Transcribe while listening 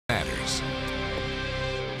business.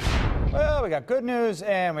 Well, we got good news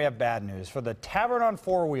and we have bad news for the Tavern on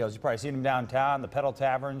four wheels. You've probably seen them downtown, the pedal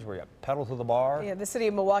taverns where you pedal to the bar. Yeah, the city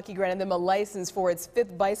of Milwaukee granted them a license for its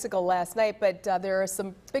fifth bicycle last night, but there are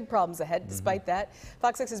some big problems ahead despite that.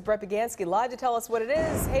 Fox 6's Brett Begansky live to tell us what it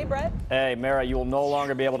is. Hey, Brett. Hey, Mara, you will no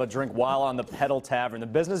longer be able to drink while on the Pedal Tavern. The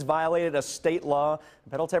business violated a state law. The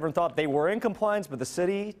Pedal Tavern thought they were in compliance, but the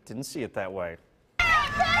city didn't see it that way.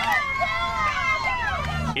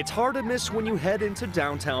 It's hard to miss when you head into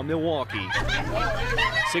downtown Milwaukee.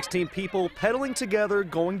 16 people pedaling together,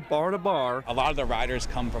 going bar to bar. A lot of the riders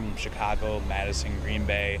come from Chicago, Madison, Green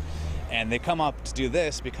Bay, and they come up to do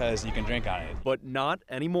this because you can drink on it. But not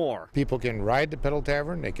anymore. People can ride the Pedal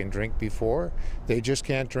Tavern, they can drink before. They just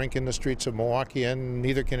can't drink in the streets of Milwaukee, and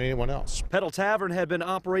neither can anyone else. Pedal Tavern had been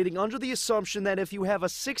operating under the assumption that if you have a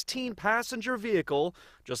 16-passenger vehicle,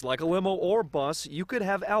 just like a limo or bus, you could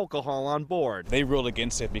have alcohol on board. They ruled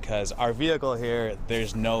against it because our vehicle here,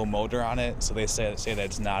 there's no motor on it, so they say that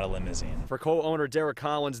it's not a limousine. For co-owner Derek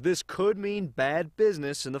Collins, this could mean bad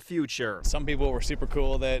business in the future. Some people were super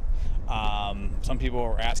cool with it. Some people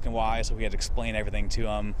were asking why, so we had to explain everything to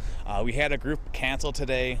them. We had a group cancel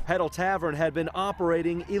today. Pedal Tavern had been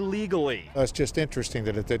operating illegally. It's just interesting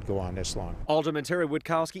that it did go on this long. Alderman Terry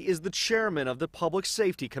Witkowski is the chairman of the Public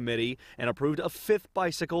Safety Committee and approved a fifth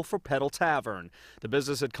bicycle for Pedal Tavern. The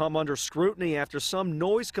business had come under scrutiny after some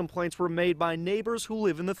noise complaints were made by neighbors who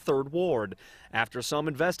live in the 3rd Ward. After some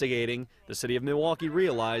investigating, the city of Milwaukee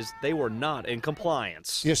realized they were not in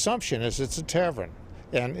compliance. The assumption is it's a tavern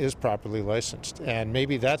and is properly licensed, and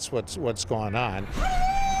maybe that's what's going on.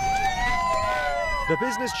 The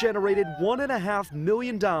business generated $1.5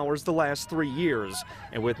 million the last 3 years,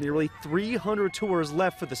 and with nearly 300 tours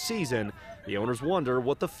left for the season, the owners wonder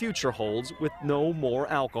what the future holds with no more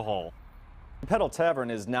alcohol. Pedal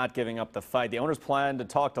Tavern is not giving up the fight. The owners plan to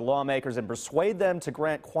talk to lawmakers and persuade them to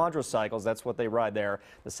grant quadricycles, that's what they ride there,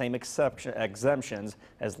 the same exemptions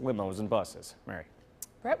as limos and buses. Mary.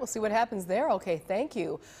 Brett, we'll see what happens there. Okay, thank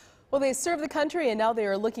you. Well, they serve the country and now they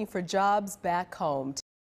are looking for jobs back home.